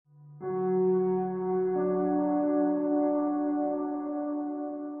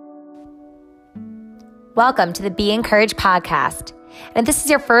Welcome to the Be Encouraged podcast. And if this is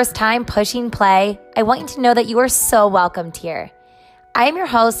your first time pushing play, I want you to know that you are so welcomed here. I am your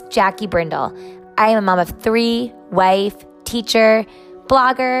host, Jackie Brindle. I am a mom of 3, wife, teacher,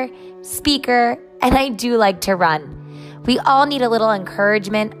 blogger, speaker, and I do like to run. We all need a little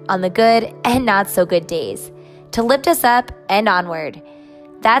encouragement on the good and not so good days to lift us up and onward.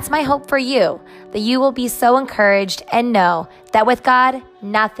 That's my hope for you, that you will be so encouraged and know that with God,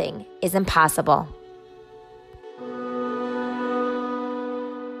 nothing is impossible.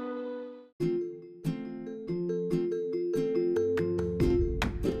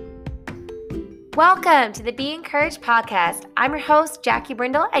 Welcome to the Be Encouraged podcast. I'm your host, Jackie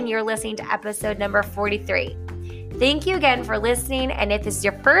Brindle, and you're listening to episode number 43. Thank you again for listening. And if this is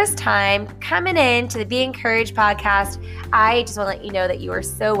your first time coming in to the Be Encouraged podcast, I just want to let you know that you are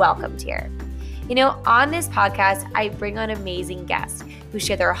so welcomed here. You know, on this podcast, I bring on amazing guests who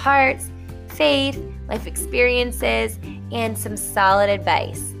share their hearts, faith, life experiences, and some solid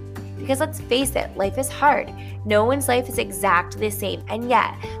advice. Because let's face it, life is hard. No one's life is exactly the same, and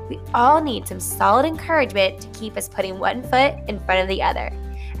yet we all need some solid encouragement to keep us putting one foot in front of the other.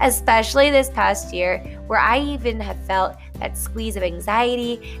 Especially this past year, where I even have felt that squeeze of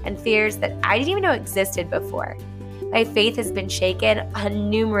anxiety and fears that I didn't even know existed before. My faith has been shaken a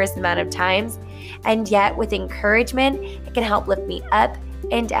numerous amount of times, and yet with encouragement, it can help lift me up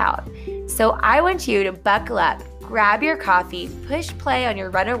and out. So I want you to buckle up, grab your coffee, push play on your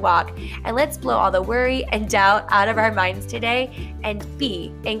run or walk, and let's blow all the worry and doubt out of our minds today and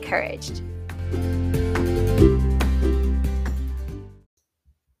be encouraged.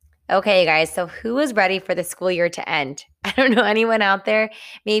 Okay, guys, so who is ready for the school year to end? I don't know anyone out there.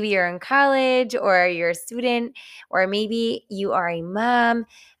 Maybe you're in college or you're a student, or maybe you are a mom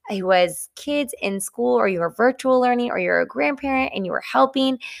who has kids in school, or you are virtual learning, or you're a grandparent and you are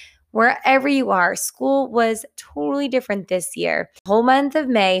helping. Wherever you are, school was totally different this year. The whole month of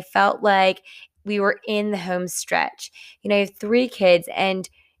May felt like we were in the home stretch. You know, I have 3 kids, and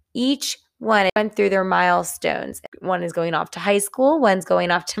each one went through their milestones. One is going off to high school, one's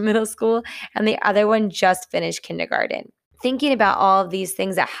going off to middle school, and the other one just finished kindergarten. Thinking about all of these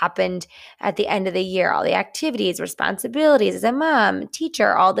things that happened at the end of the year, all the activities, responsibilities as a mom,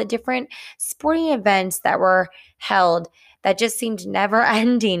 teacher, all the different sporting events that were held that just seemed never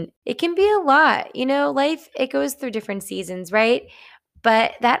ending. It can be a lot. You know, life, it goes through different seasons, right?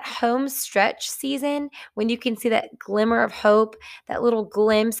 But that home stretch season, when you can see that glimmer of hope, that little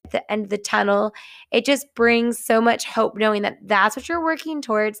glimpse at the end of the tunnel, it just brings so much hope knowing that that's what you're working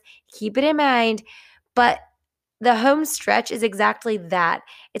towards. Keep it in mind. But the home stretch is exactly that.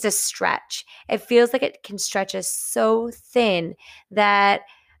 It's a stretch. It feels like it can stretch us so thin that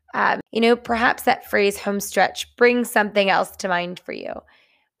perhaps that phrase home stretch brings something else to mind for you.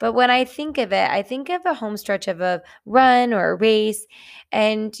 But when I think of it, I think of a home stretch of a run or a race.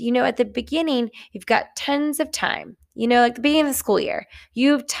 And, at the beginning, you've got tons of time. Like the beginning of the school year,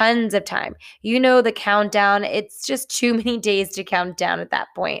 you have tons of time. The countdown, it's just too many days to count down at that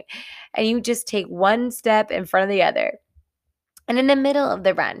point. And you just take one step in front of the other. And in the middle of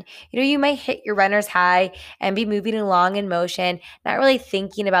the run, you might hit your runner's high and be moving along in motion, not really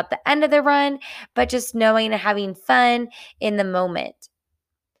thinking about the end of the run, but just knowing and having fun in the moment.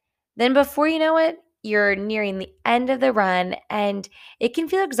 Then before you know it, you're nearing the end of the run, and it can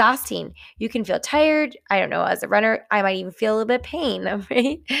feel exhausting. You can feel tired. I don't know, as a runner, I might even feel a little bit of pain,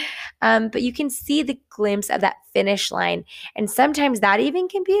 right? But you can see the glimpse of that finish line. And sometimes that even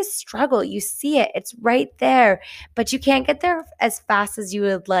can be a struggle. You see it. It's right there, but you can't get there as fast as you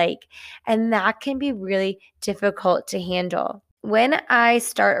would like. And that can be really difficult to handle. When I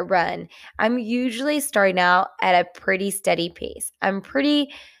start a run, I'm usually starting out at a pretty steady pace. I'm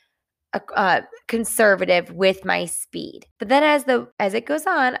pretty conservative with my speed. But then as it goes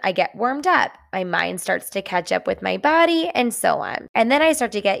on, I get warmed up. My mind starts to catch up with my body and so on. And then I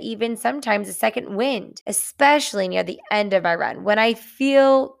start to get even sometimes a second wind, especially near the end of my run when I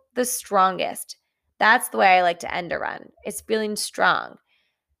feel the strongest. That's the way I like to end a run. It's feeling strong.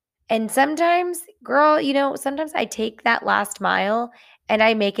 And sometimes, sometimes I take that last mile and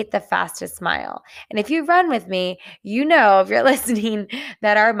I make it the fastest mile. And if you run with me, if you're listening,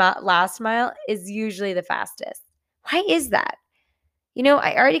 that our last mile is usually the fastest. Why is that?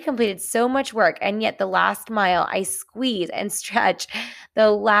 I already completed so much work, and yet the last mile, I squeeze and stretch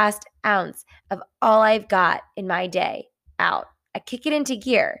the last ounce of all I've got in my day out. I kick it into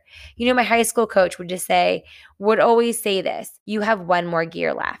gear. My high school coach would always say this: you have one more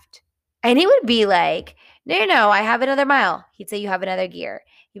gear left. And he would be like, no, I have another mile. He'd say, you have another gear.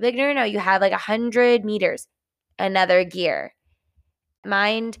 He'd be like, no, you have like 100 meters, another gear.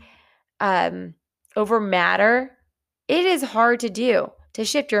 Mind over matter, it is hard to do, to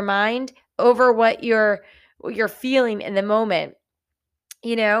shift your mind over what you're feeling in the moment,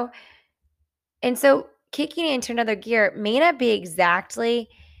 you know? And so kicking it into another gear may not be exactly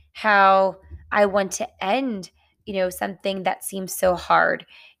how I want to end, something that seems so hard.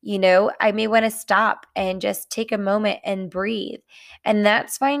 I may want to stop and just take a moment and breathe. And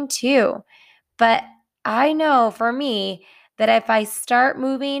that's fine too. But I know for me that if I start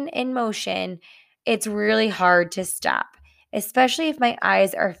moving in motion, it's really hard to stop, especially if my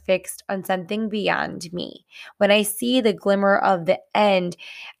eyes are fixed on something beyond me. When I see the glimmer of the end,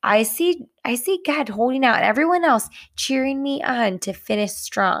 I see God holding out and everyone else cheering me on to finish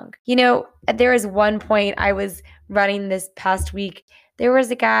strong. There was one point I was running this past week. There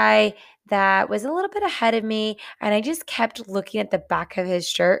was a guy that was a little bit ahead of me. And I just kept looking at the back of his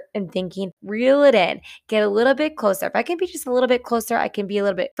shirt and thinking, reel it in, get a little bit closer. If I can be just a little bit closer, I can be a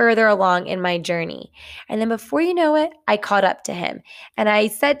little bit further along in my journey. And then before you know it, I caught up to him. And I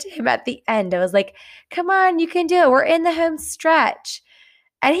said to him at the end, I was like, come on, you can do it. We're in the home stretch.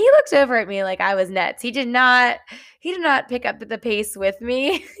 And he looked over at me like I was nuts. He did not pick up the pace with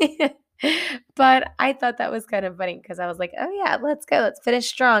me. But I thought that was kind of funny because I was like, oh yeah, let's go. Let's finish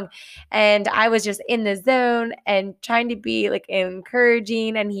strong. And I was just in the zone and trying to be like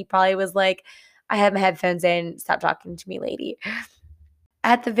encouraging. And he probably was like, I have my headphones in. Stop talking to me, lady.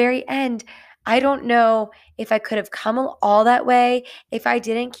 At the very end, I don't know if I could have come all that way if I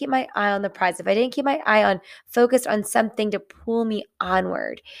didn't keep my eye on the prize, if I didn't keep my eye on focused on something to pull me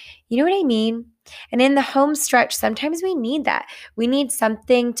onward. You know what I mean? And in the home stretch, sometimes we need that. We need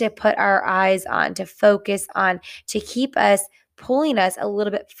something to put our eyes on, to focus on, to keep us pulling us a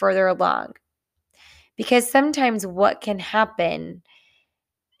little bit further along. Because sometimes what can happen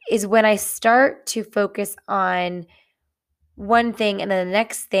is when I start to focus on one thing and then the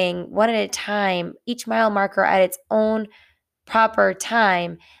next thing, one at a time, each mile marker at its own proper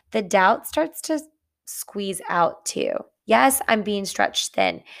time, the doubt starts to squeeze out too. Yes, I'm being stretched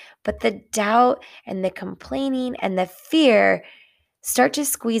thin, but the doubt and the complaining and the fear start to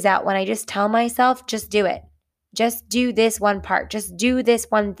squeeze out when I just tell myself, just do it. Just do this one part. Just do this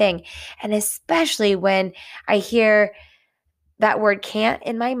one thing. And especially when I hear that word can't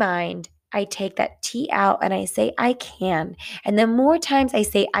in my mind, I take that T out and I say, I can. And the more times I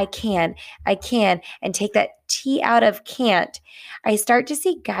say, I can, and take that T out of can't, I start to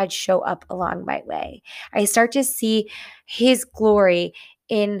see God show up along my way. I start to see his glory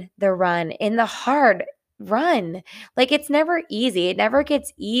in the run, in the hard run. Like it's never easy. It never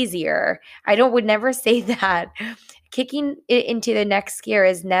gets easier. Would never say that. Kicking it into the next gear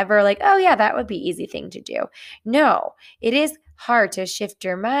is never like, oh yeah, that would be easy thing to do. No, it is hard to shift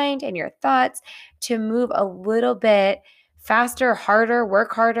your mind and your thoughts to move a little bit faster, harder,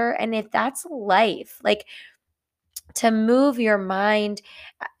 work harder. And if that's life, like to move your mind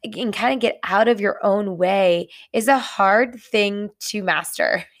and kind of get out of your own way is a hard thing to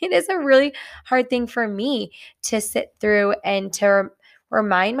master. It is a really hard thing for me to sit through and to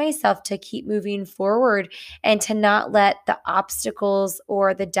remind myself to keep moving forward and to not let the obstacles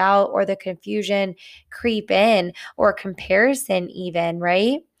or the doubt or the confusion creep in or comparison even,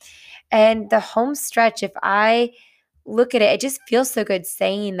 right? And the home stretch, if I look at it, it just feels so good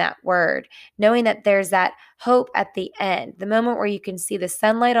saying that word, knowing that there's that hope at the end, the moment where you can see the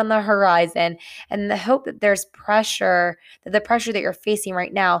sunlight on the horizon and the hope that there's pressure, that the pressure that you're facing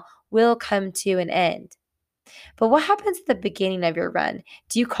right now will come to an end. But what happens at the beginning of your run?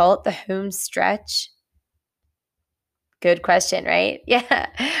 Do you call it the home stretch? Good question, right? Yeah.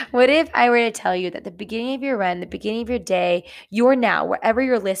 What if I were to tell you that the beginning of your run, the beginning of your day, your now, wherever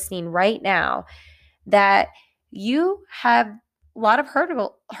you're listening right now, that you have a lot of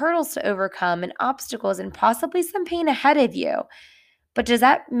hurdles to overcome and obstacles and possibly some pain ahead of you. But does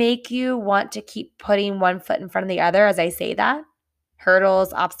that make you want to keep putting one foot in front of the other as I say that?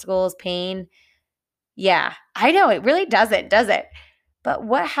 Hurdles, obstacles, pain. Yeah, I know it really doesn't, does it? But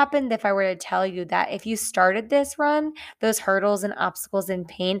what happened if I were to tell you that if you started this run, those hurdles and obstacles and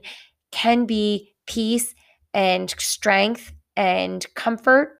pain can be peace and strength and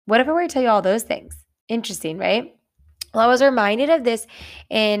comfort? What if I were to tell you all those things? Interesting, right? Well, I was reminded of this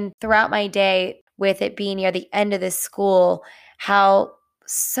in throughout my day with it being near the end of this school, how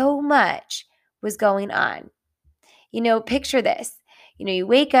so much was going on. Picture this. You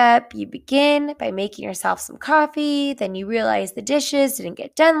wake up, you begin by making yourself some coffee, then you realize the dishes didn't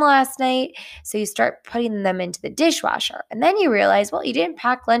get done last night, so you start putting them into the dishwasher. And then you realize, well, you didn't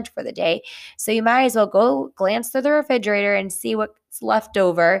pack lunch for the day, so you might as well go glance through the refrigerator and see what's left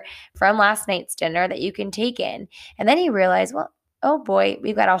over from last night's dinner that you can take in. And then you realize, well, oh boy,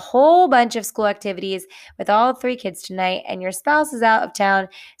 we've got a whole bunch of school activities with all 3 kids tonight, and your spouse is out of town.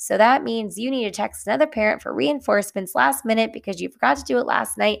 So that means you need to text another parent for reinforcements last minute because you forgot to do it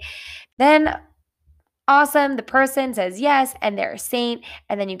last night. Then awesome. The person says yes, and they're a saint.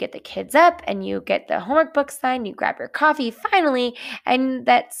 And then you get the kids up and you get the homework book signed, you grab your coffee finally, and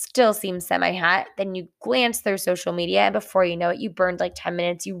that still seems semi hot. Then you glance through social media, and before you know it, you burned like 10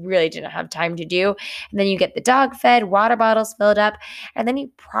 minutes you really didn't have time to do. And then you get the dog fed, water bottles filled up, and then you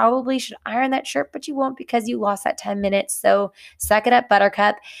probably should iron that shirt, but you won't because you lost that 10 minutes. So suck it up,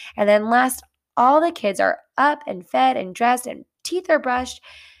 buttercup. And then last, all the kids are up and fed and dressed and teeth are brushed.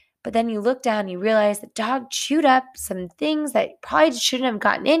 But then you look down and you realize the dog chewed up some things that you probably shouldn't have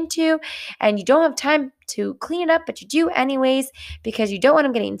gotten into, and you don't have time to clean it up, but you do anyways because you don't want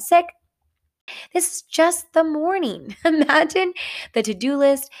him getting sick. This is just the morning. Imagine the to-do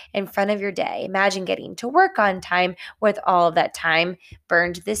list in front of your day. Imagine getting to work on time with all of that time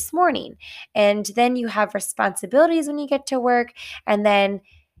burned this morning. And then you have responsibilities when you get to work, and then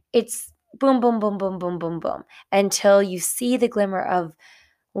it's boom, boom, boom, boom, boom, boom, boom, until you see the glimmer of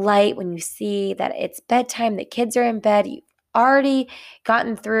light when you see that it's bedtime, the kids are in bed, you've already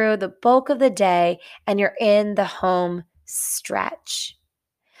gotten through the bulk of the day, and you're in the home stretch.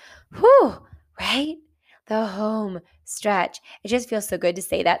 Whew, right? The home stretch. It just feels so good to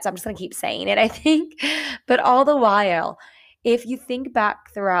say that, so I'm just going to keep saying it, I think. But all the while, if you think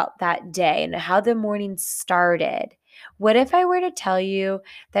back throughout that day and how the morning started, what if I were to tell you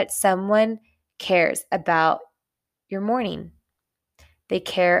that someone cares about your morning? They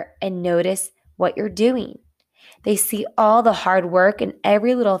care and notice what you're doing. They see all the hard work and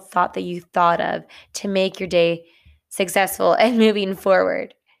every little thought that you thought of to make your day successful and moving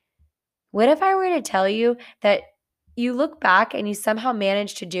forward. What if I were to tell you that you look back and you somehow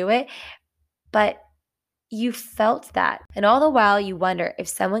managed to do it, but you felt that? And all the while, you wonder if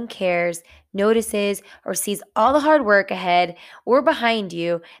someone cares, notices, or sees all the hard work ahead or behind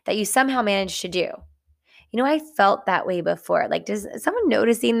you that you somehow managed to do. I felt that way before. Like, does someone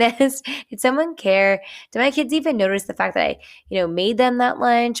noticing this? Did someone care? Did my kids even notice the fact that I made them that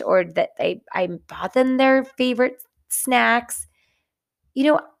lunch, or that I bought them their favorite snacks?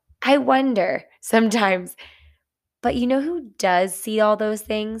 I wonder sometimes. But who does see all those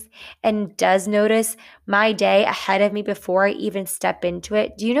things and does notice my day ahead of me before I even step into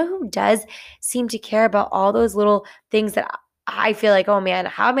it? Do you know who does seem to care about all those little things that I feel like, oh man,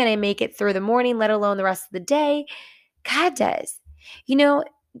 how am I going to make it through the morning, let alone the rest of the day? God does.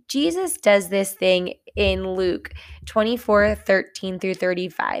 Jesus does this thing in Luke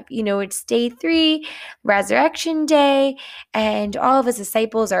 24:13-35. It's day 3, resurrection day, and all of his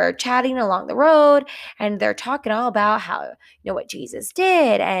disciples are chatting along the road, and they're talking all about how, what Jesus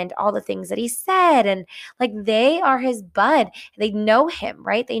did and all the things that he said. And like, they are his bud. They know him,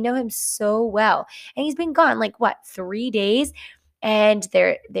 right? They know him so well. And he's been gone, like, what, 3 days? And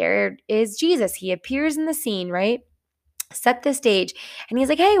there is Jesus. He appears in the scene, right? Set the stage, and he's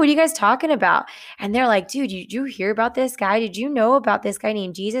like, hey, what are you guys talking about? And they're like, dude, did you hear about this guy? Did you know about this guy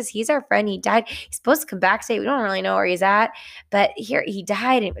named Jesus? He's our friend. He died. He's supposed to come back today. We don't really know where he's at, but here he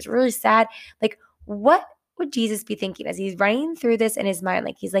died, and it was really sad. Like, what would Jesus be thinking as he's running through this in his mind?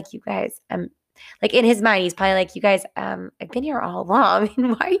 Like, he's like, you guys, like, in his mind, he's probably like, you guys, I've been here all along.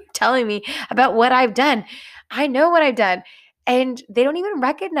 And why are you telling me about what I've done? I know what I've done. And they don't even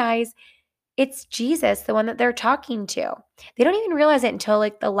recognize it's Jesus, the one that they're talking to. They don't even realize it until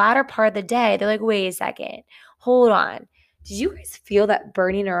like the latter part of the day. They're like, wait a second, hold on. Did you guys feel that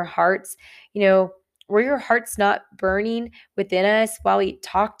burning in our hearts? Were your hearts not burning within us while we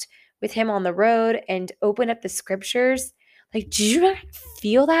talked with him on the road and opened up the scriptures? Like, did you not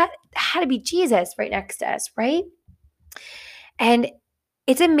feel that? It had to be Jesus right next to us, right? And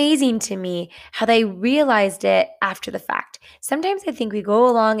it's amazing to me how they realized it after the fact. Sometimes I think we go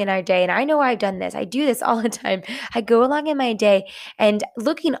along in our day, and I know I've done this. I do this all the time. I go along in my day, and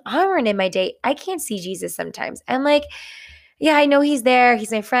looking onward in my day, I can't see Jesus sometimes. I'm like, yeah, I know he's there.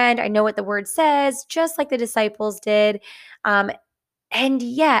 He's my friend. I know what the word says, just like the disciples did. And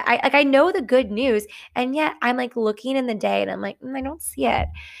yeah, I know the good news, and yet I'm like looking in the day, and I'm like, I don't see it.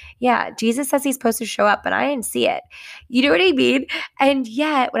 Yeah, Jesus says he's supposed to show up, but I didn't see it. You know what I mean? And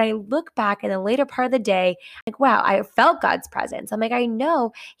yet, when I look back in the later part of the day, like, wow, I felt God's presence. I'm like, I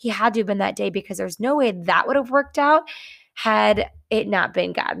know he had to have been that day, because there's no way that would have worked out had it not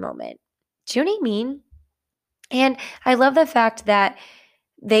been God moment. Do you know what I mean? And I love the fact that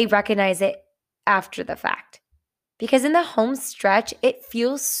they recognize it after the fact. Because in the home stretch, it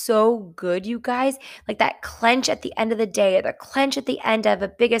feels so good, you guys. Like that clench at the end of the day, or the clench at the end of a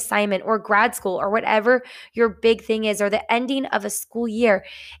big assignment or grad school or whatever your big thing is, or the ending of a school year.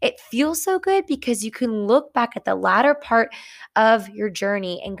 It feels so good because you can look back at the latter part of your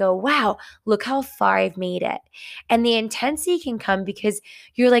journey and go, wow, look how far I've made it. And the intensity can come because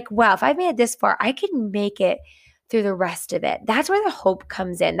you're like, wow, if I've made it this far, I can make it through the rest of it. That's where the hope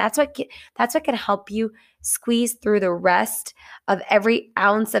comes in. That's what can help you squeeze through the rest of every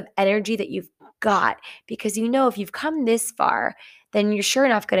ounce of energy that you've got, because you know if you've come this far, then you're sure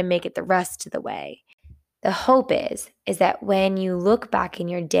enough going to make it the rest of the way. The hope is that when you look back in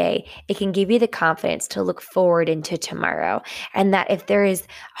your day, it can give you the confidence to look forward into tomorrow, and that if there is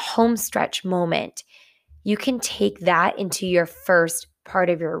a home stretch moment, you can take that into your first part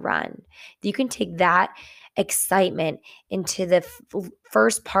of your run. You can take that excitement into the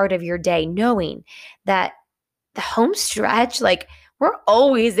first part of your day, knowing that the home stretch, like we're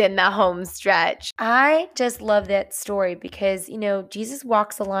always in the home stretch. I just love that story because, Jesus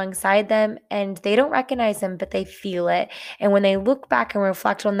walks alongside them and they don't recognize him, but they feel it. And when they look back and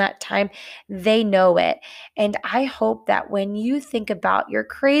reflect on that time, they know it. And I hope that when you think about your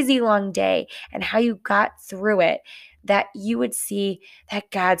crazy long day and how you got through it, that you would see that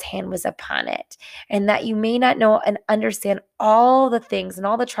God's hand was upon it, and that you may not know and understand all the things and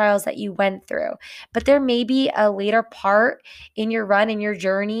all the trials that you went through. But there may be a later part in your run, in your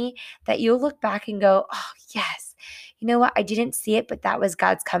journey, that you'll look back and go, oh, yes, you know what? I didn't see it, but that was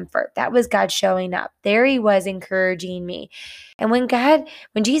God's comfort. That was God showing up. There he was encouraging me. And when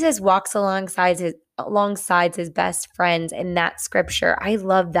Jesus walks alongside his best friends in that scripture, I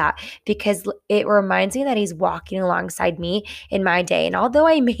love that because it reminds me that he's walking alongside me in my day. And although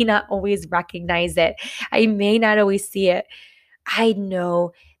I may not always recognize it, I may not always see it, I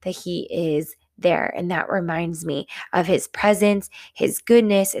know that he is there. And that reminds me of his presence. His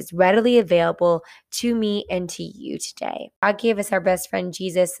goodness is readily available to me and to you today. God gave us our best friend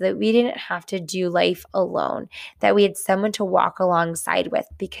Jesus so that we didn't have to do life alone, that we had someone to walk alongside with,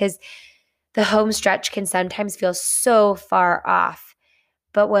 because the home stretch can sometimes feel so far off.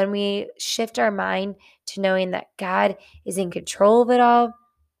 But when we shift our mind to knowing that God is in control of it all,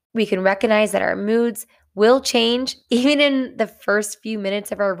 we can recognize that our moods will change even in the first few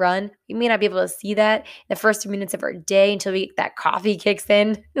minutes of our run. We may not be able to see that in the first few minutes of our day until that coffee kicks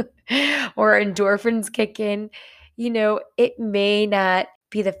in or endorphins kick in. It may not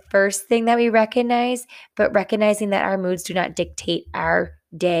be the first thing that we recognize, but recognizing that our moods do not dictate our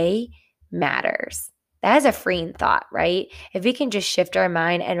day matters. That is a freeing thought, right? If we can just shift our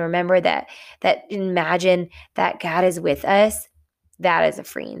mind and remember that imagine that God is with us, that is a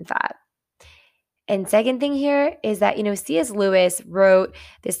freeing thought. And second thing here is that, C.S. Lewis wrote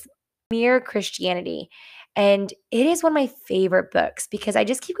this Mere Christianity. And it is one of my favorite books because I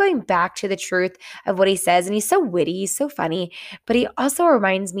just keep going back to the truth of what he says. And he's so witty, he's so funny, but he also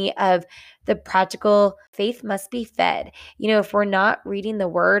reminds me of the practical faith must be fed. If we're not reading the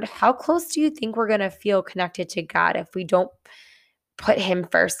word, how close do you think we're going to feel connected to God if we don't put him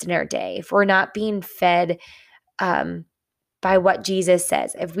first in our day? If we're not being fed by what Jesus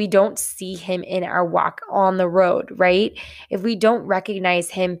says, if we don't see him in our walk on the road, right? If we don't recognize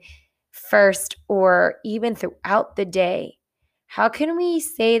him first or even throughout the day, how can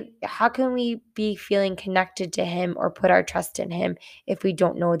we be feeling connected to him or put our trust in him if we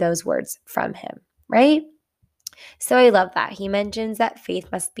don't know those words from him, right? So I love that. He mentions that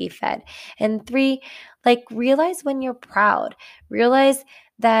faith must be fed. And 3, realize when you're proud. Realize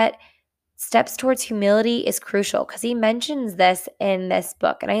that steps towards humility is crucial, because he mentions this in this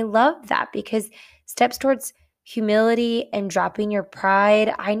book. And I love that because steps towards humility and dropping your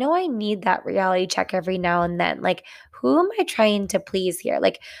pride, I know I need that reality check every now and then. Who am I trying to please here?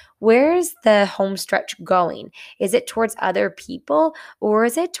 Where's the home stretch going? Is it towards other people, or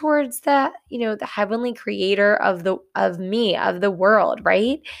is it towards the heavenly creator of me, of the world,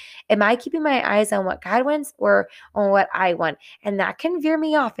 right? Am I keeping my eyes on what God wants or on what I want? And that can veer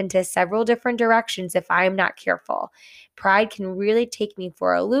me off into several different directions if I'm not careful. Pride can really take me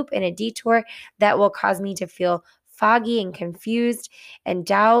for a loop and a detour that will cause me to feel foggy and confused, and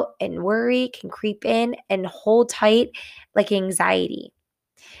doubt and worry can creep in and hold tight like anxiety.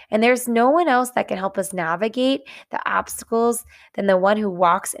 And there's no one else that can help us navigate the obstacles than the one who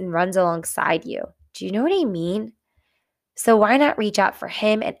walks and runs alongside you. Do you know what I mean? So why not reach out for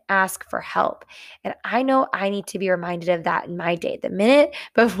him and ask for help? And I know I need to be reminded of that in my day. The minute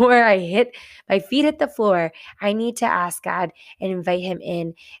before my feet hit the floor, I need to ask God and invite him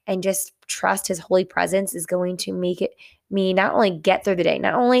in, and just trust his holy presence is going to make me not only get through the day,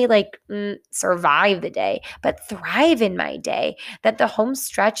 not only survive the day, but thrive in my day. That the home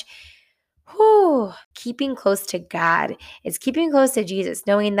stretch, keeping close to God is keeping close to Jesus,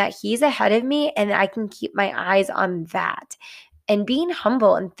 knowing that He's ahead of me and I can keep my eyes on that. And being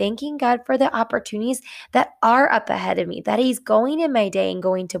humble and thanking God for the opportunities that are up ahead of me, that He's going in my day and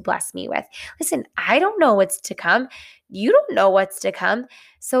going to bless me with. Listen, I don't know what's to come. You don't know what's to come.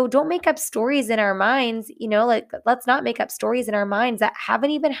 So don't make up stories in our minds, let's not make up stories in our minds that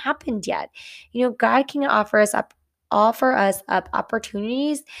haven't even happened yet. God can offer us up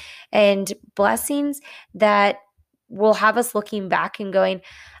opportunities and blessings that will have us looking back and going,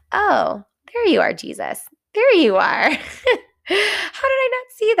 oh, there you are, Jesus. There you are. How did I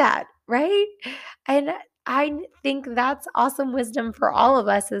not see that? Right? And I think that's awesome wisdom for all of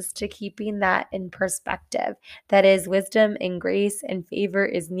us, is to keeping that in perspective. That is, wisdom and grace and favor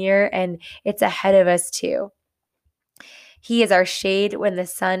is near, and it's ahead of us too. He is our shade when the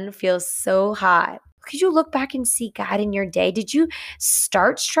sun feels so hot. Could you look back and see God in your day? Did you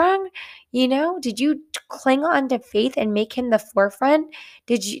start strong? Did you cling on to faith and make Him the forefront?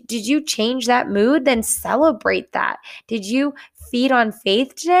 Did you change that mood? Then celebrate that. Did you feed on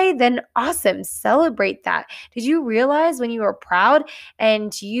faith today? Then awesome, celebrate that. Did you realize when you were proud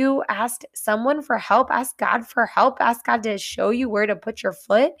and you asked someone for help, ask God for help, ask God to show you where to put your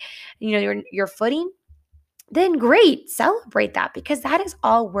foot, your footing? Then great, celebrate that, because that is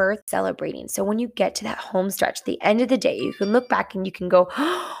all worth celebrating. So when you get to that home stretch, the end of the day, you can look back and you can go,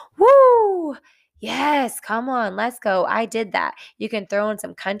 woo, yes, come on, let's go. I did that. You can throw in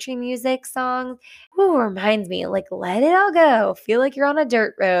some country music songs. Reminds me, let it all go. Feel like you're on a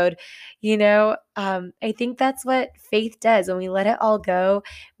dirt road. I think that's what faith does. When we let it all go,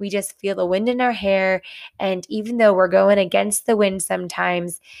 we just feel the wind in our hair. And even though we're going against the wind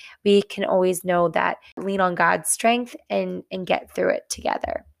sometimes, we can always know that, lean on God's strength and get through it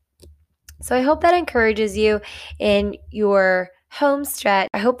together. So I hope that encourages you in your home stretch.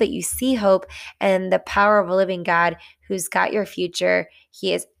 I hope that you see hope and the power of a living God who's got your future.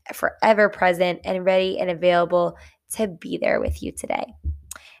 He is forever present and ready and available to be there with you today.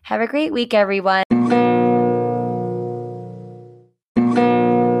 Have a great week, everyone.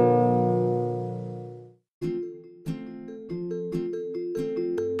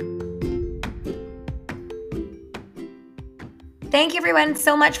 Thank you, everyone,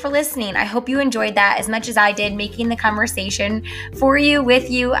 so much for listening. I hope you enjoyed that as much as I did, making the conversation for you, with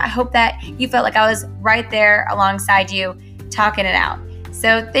you. I hope that you felt like I was right there alongside you, talking it out.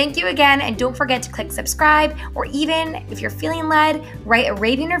 So thank you again, and don't forget to click subscribe, or even if you're feeling led, write a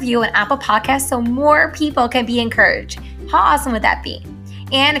rating review on Apple Podcasts so more people can be encouraged. How awesome would that be?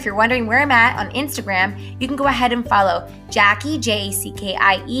 And if you're wondering where I'm at on Instagram, you can go ahead and follow Jackie, Jackie,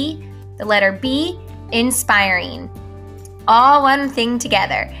 the letter B, Inspiring. All one thing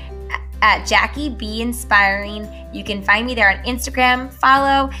together, at Jackie B Inspiring. You can find me there on Instagram.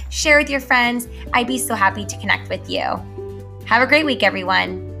 Follow, share with your friends. I'd be so happy to connect with you. Have a great week,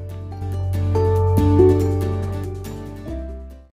 everyone.